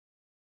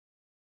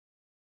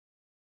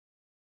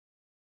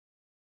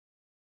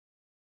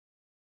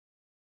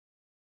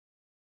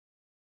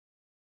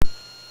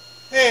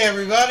Hey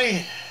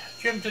everybody,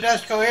 Jim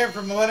Tedesco here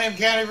from Millennium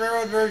County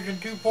RR version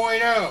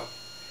 2.0,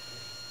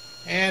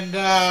 and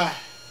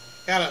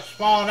got a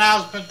small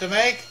announcement to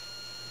make,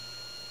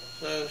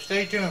 so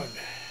stay tuned.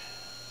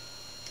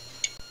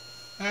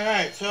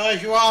 Alright, so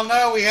as you all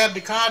know, we had the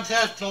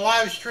contest and the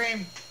live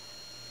stream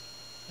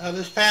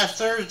this past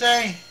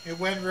Thursday. It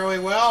went really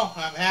well.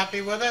 I'm happy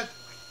with it.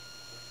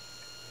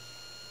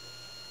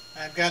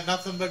 I've got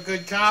nothing but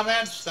good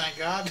comments, thank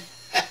God.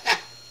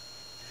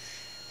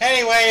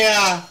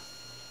 Anyway,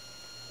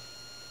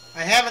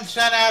 I haven't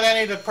sent out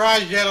any of the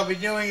prizes yet. I'll be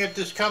doing it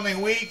this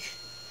coming week.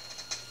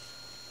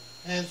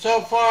 And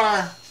so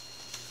far,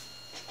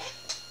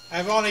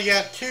 I've only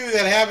got two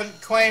that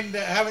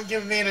haven't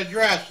given me an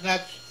address, and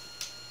that's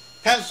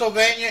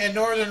Pennsylvania and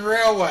Northern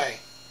Railway.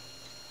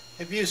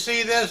 If you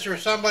see this or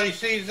somebody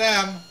sees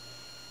them,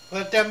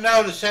 let them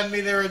know to send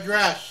me their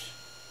address.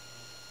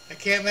 I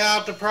can't mail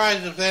out the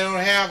prizes if they don't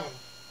have them.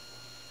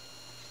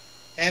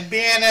 And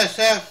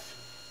BNSF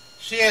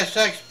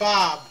CSX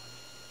Bob.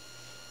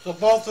 So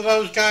both of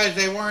those guys,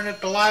 they weren't at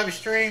the live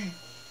stream,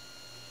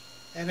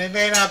 and they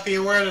may not be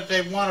aware that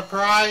they've won a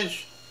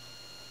prize.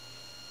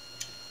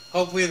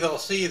 Hopefully they'll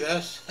see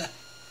this.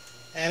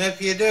 And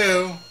if you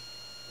do,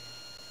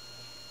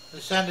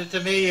 send it to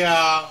me.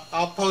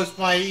 I'll post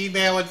my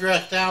email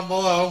address down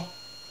below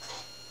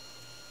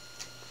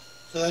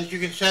so that you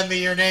can send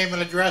me your name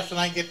and address and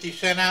I can get these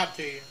sent out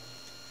to you.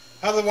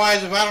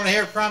 Otherwise, if I don't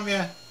hear from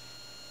you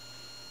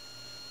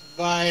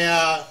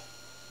by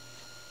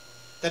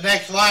the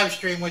next live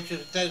stream, which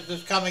is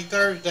this coming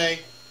Thursday,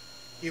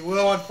 you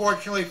will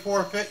unfortunately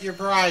forfeit your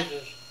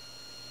prizes.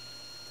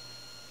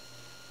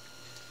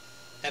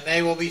 And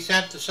they will be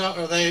sent to some,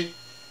 or they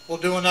will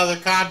do another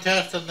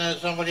contest and then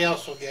somebody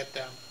else will get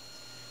them.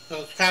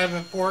 So it's kind of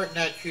important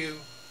that you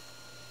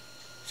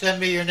send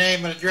me your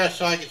name and address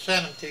so I can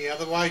send them to you.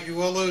 Otherwise you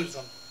will lose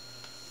them.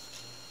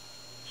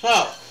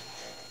 So,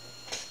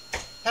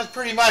 that's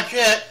pretty much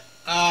it.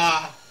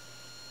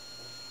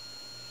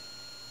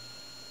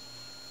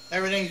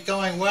 Everything's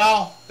going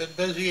well. Been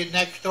busy at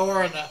next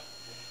door in the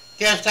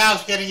guest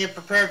house getting it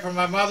prepared for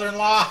my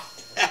mother-in-law.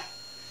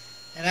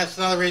 And that's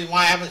another reason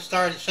why I haven't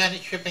started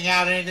shipping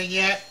out anything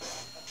yet.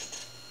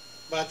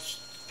 But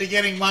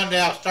beginning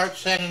Monday I'll start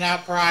sending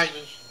out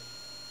prizes.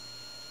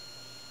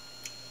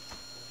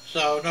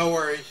 So no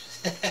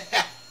worries.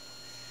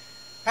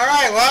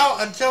 Alright, well,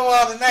 until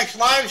the next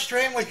live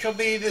stream, which will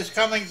be this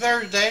coming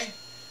Thursday,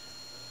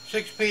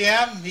 6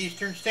 p.m.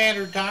 Eastern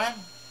Standard Time,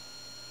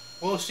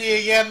 we'll see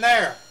you again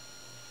there.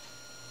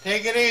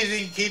 Take it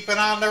easy, keep it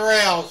on the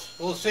rails.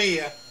 We'll see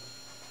you.